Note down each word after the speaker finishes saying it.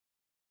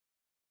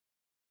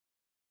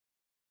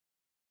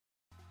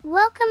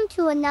Welcome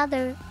to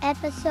another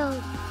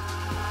episode.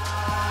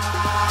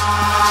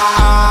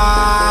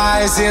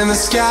 Eyes in the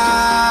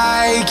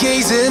sky,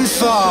 gazing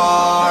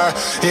far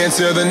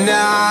into the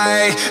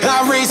night.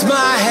 I raise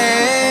my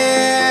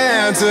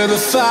hand to the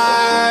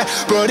fire,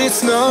 but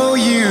it's no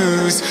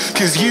use,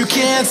 'cause you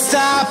can't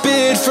stop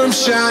it from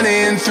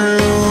shining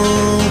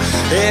through.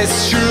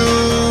 It's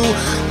true,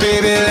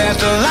 baby, let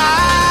the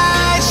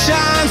light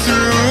shine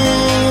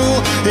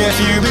through. If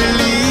you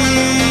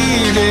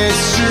believe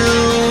it's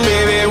true,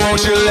 baby,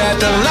 won't you let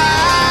the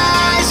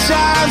light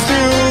shine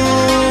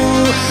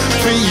through?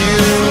 For you,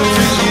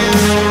 for you,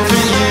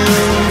 for you,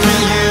 for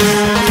you,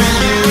 for you, for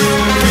you,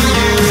 for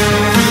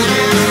you,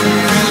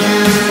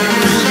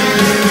 for you, for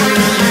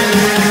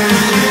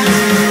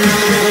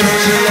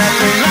you. Let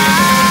the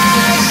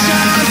light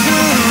shine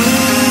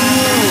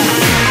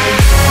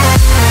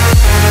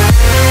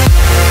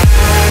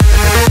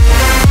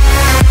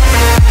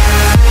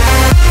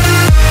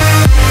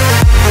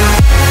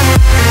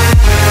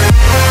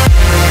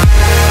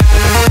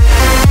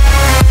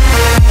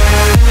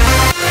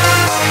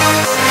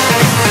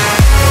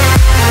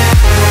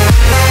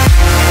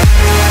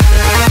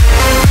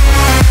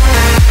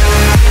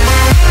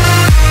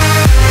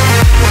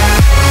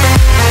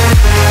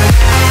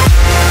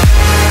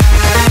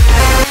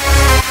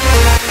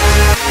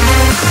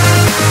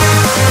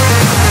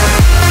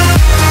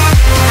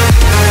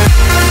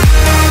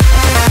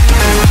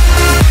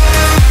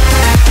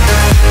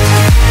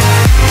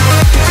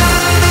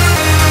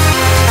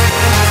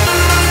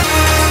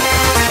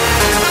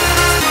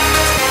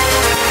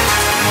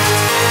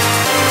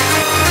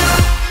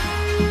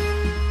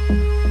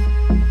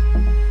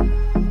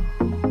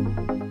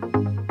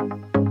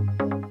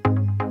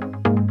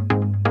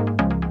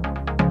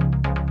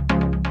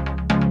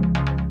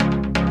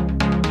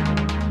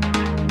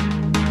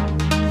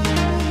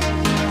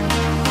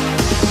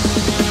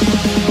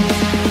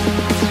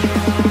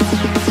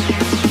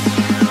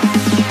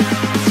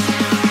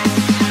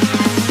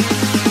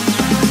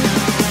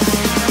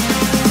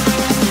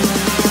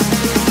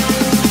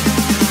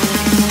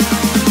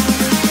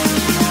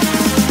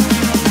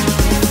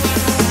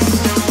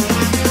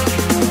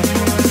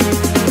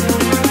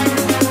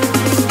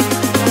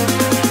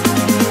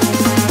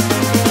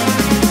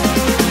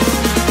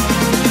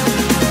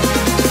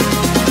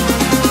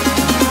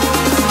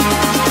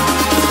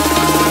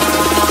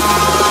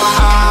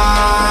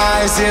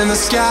in the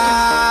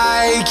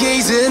sky,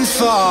 gazing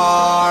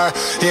far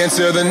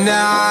into the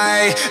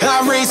night.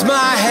 I raise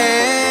my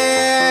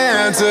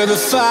hand to the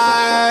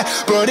fire,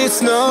 but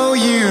it's no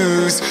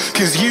use,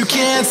 'cause you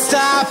can't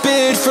stop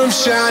it from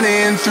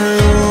shining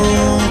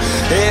through.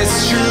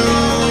 It's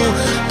true,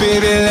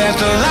 baby, let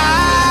the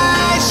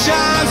light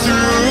shine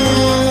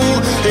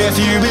through. If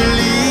you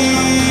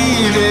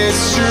believe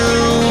it's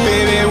true,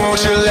 baby,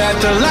 won't you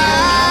let the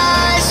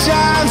light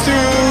shine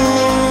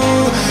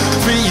through?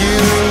 For you,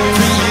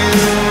 for you,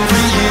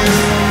 for you,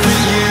 for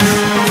you, for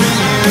you,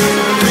 for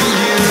you, for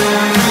you,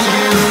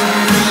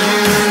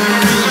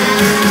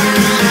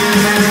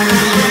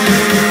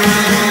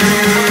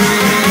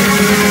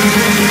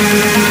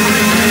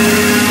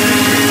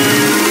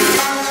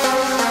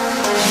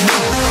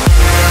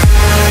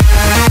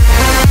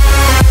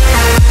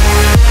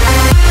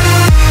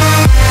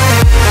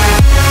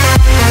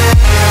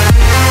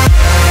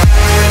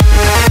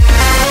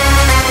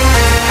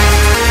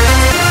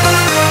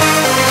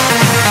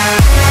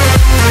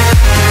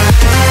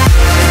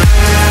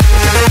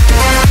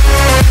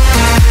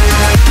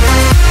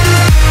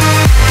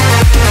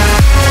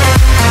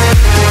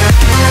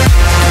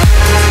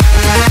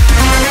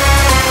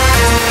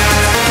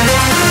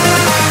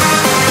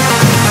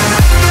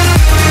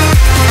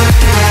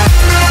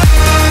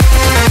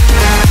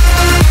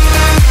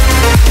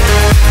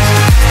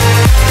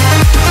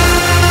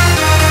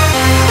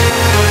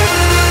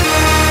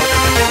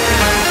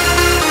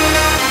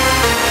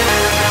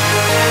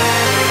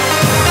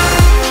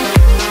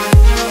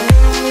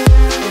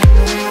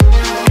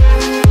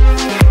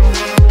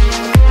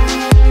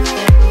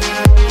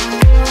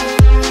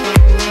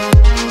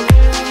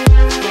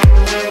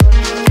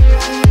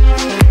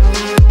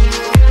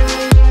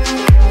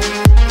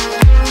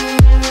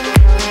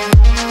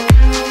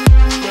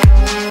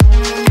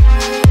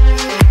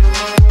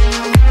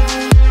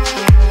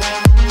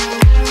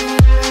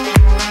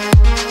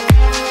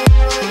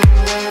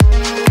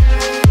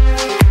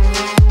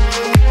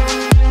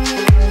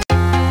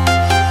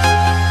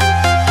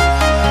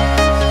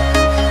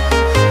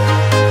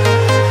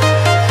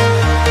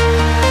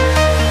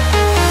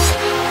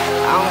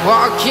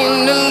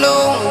 walking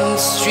alone, the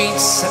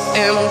streets are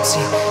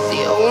empty.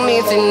 The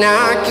only thing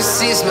I can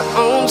see is my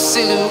own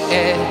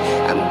silhouette.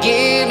 I'm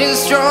getting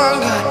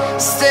stronger,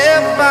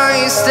 step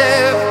by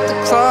step. The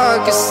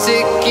clock is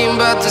ticking,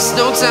 but there's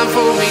no time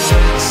for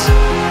regrets.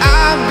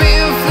 I've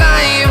been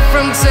flying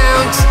from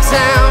town to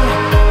town,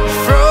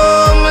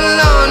 from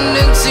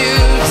London to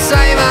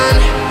Taiwan.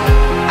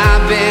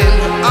 I've been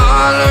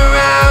all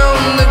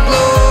around the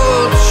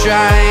globe,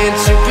 trying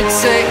to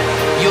protect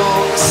your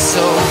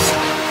soul.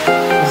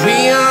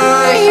 We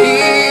are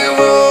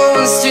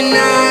heroes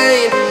tonight.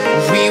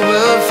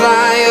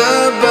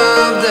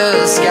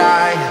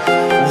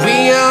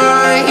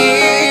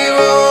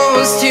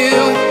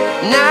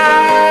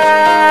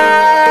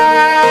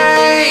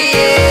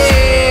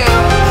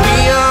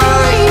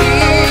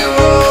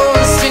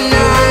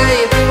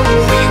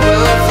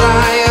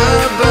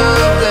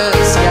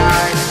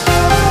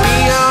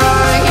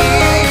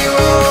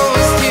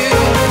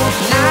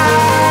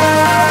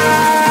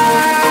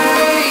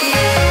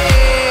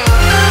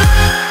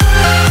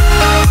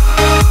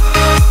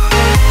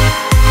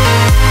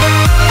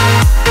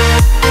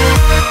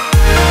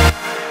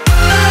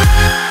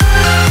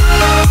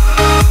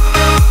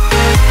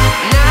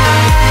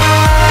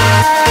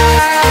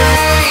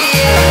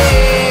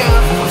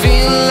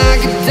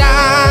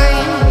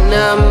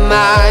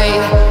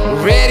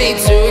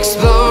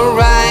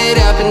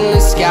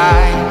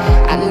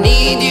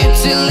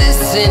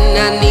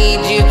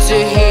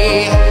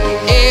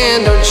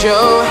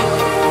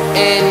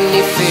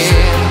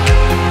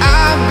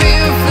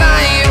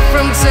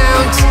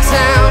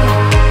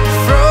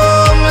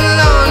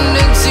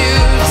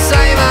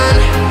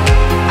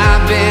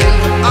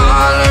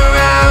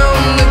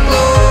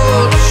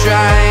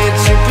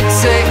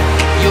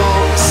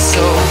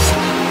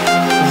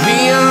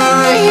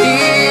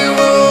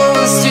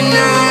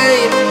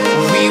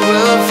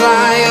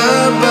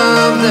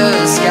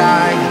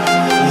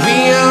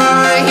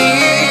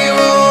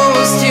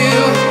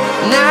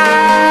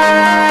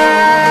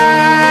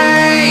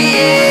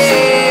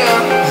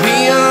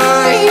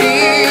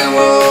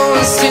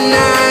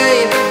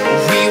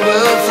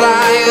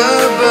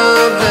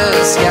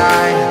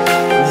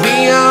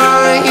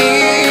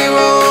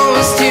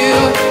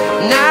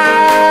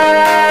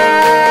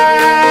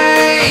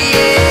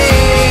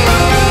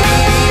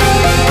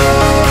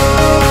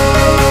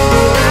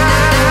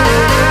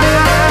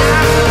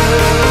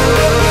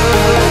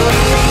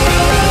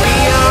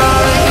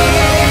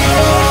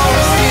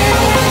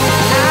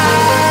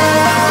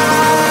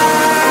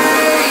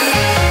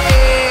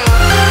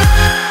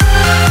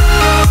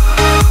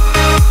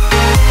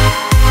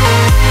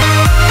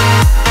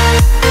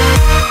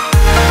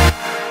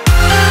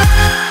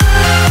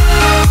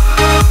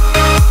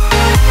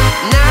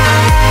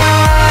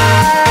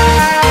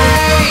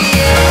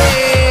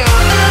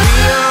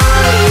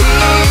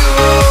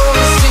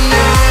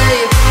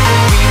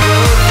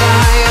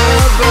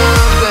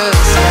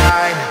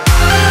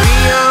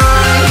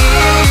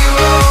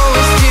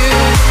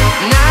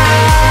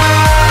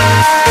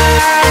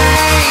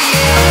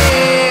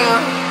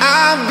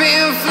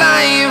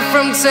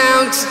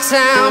 to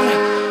town,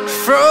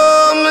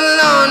 from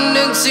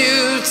London to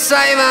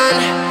Taiwan.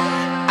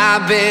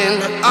 I've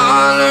been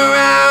all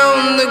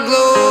around the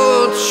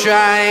globe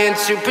trying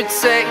to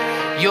protect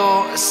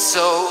your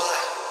soul.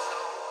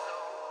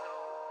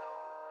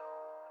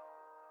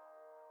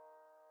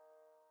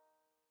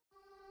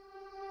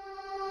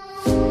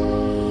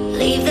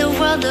 Leave the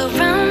world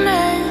around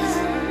us,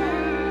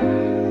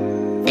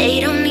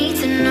 they don't need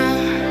to know.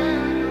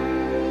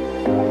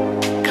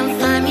 Come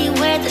find me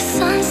where the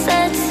sun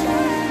sets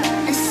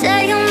and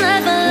say you'll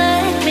never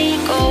let me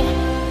go.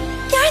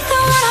 You're the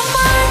one I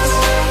want,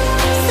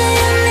 say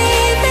you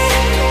need me.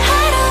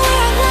 Hide away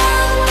our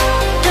love,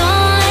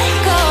 don't let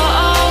go.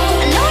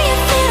 I know you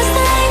feel the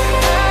same,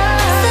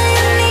 say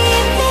you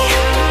need me.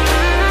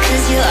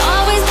 'Cause you'll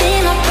always be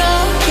my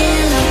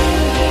broken love.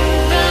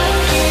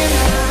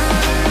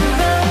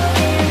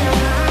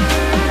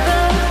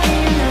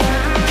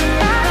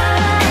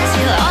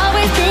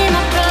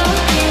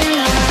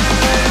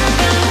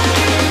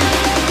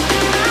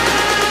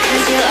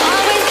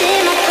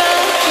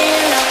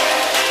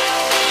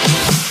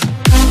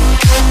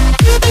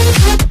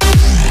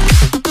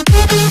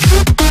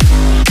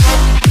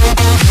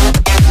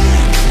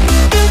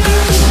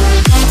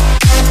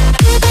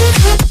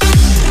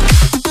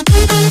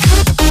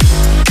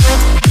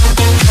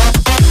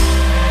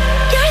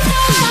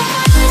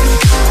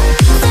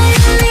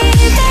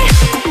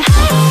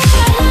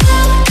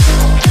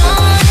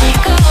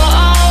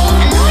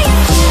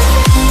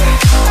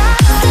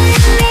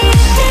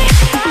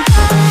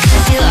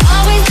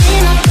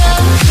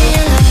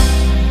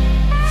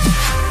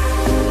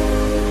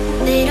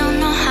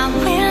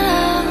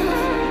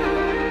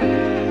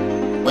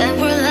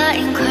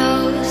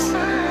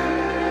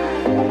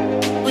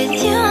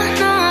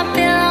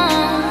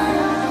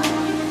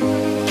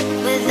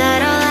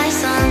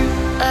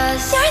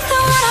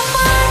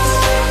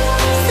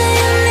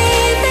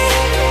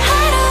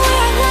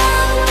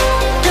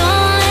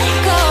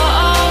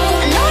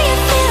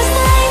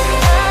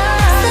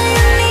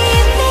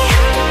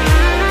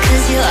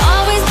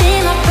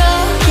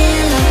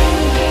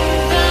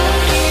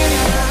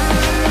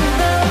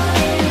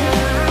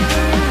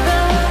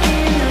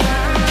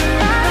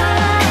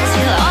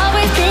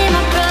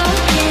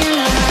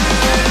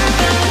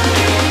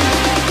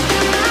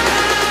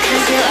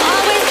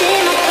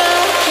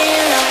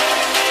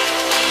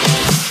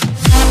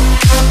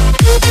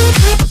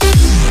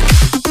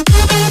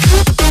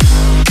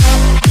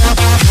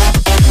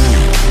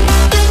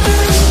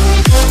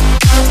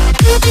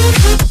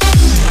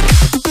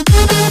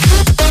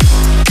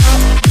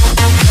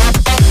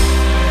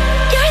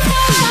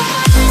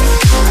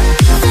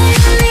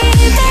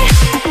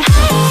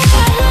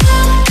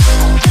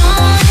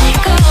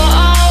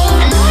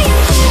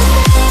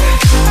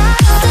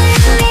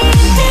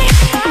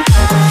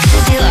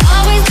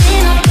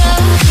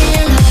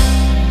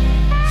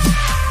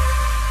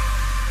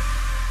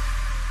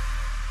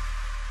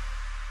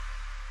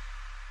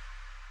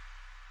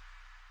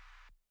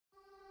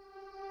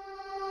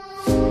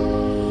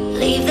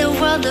 Leave the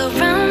world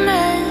around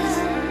us.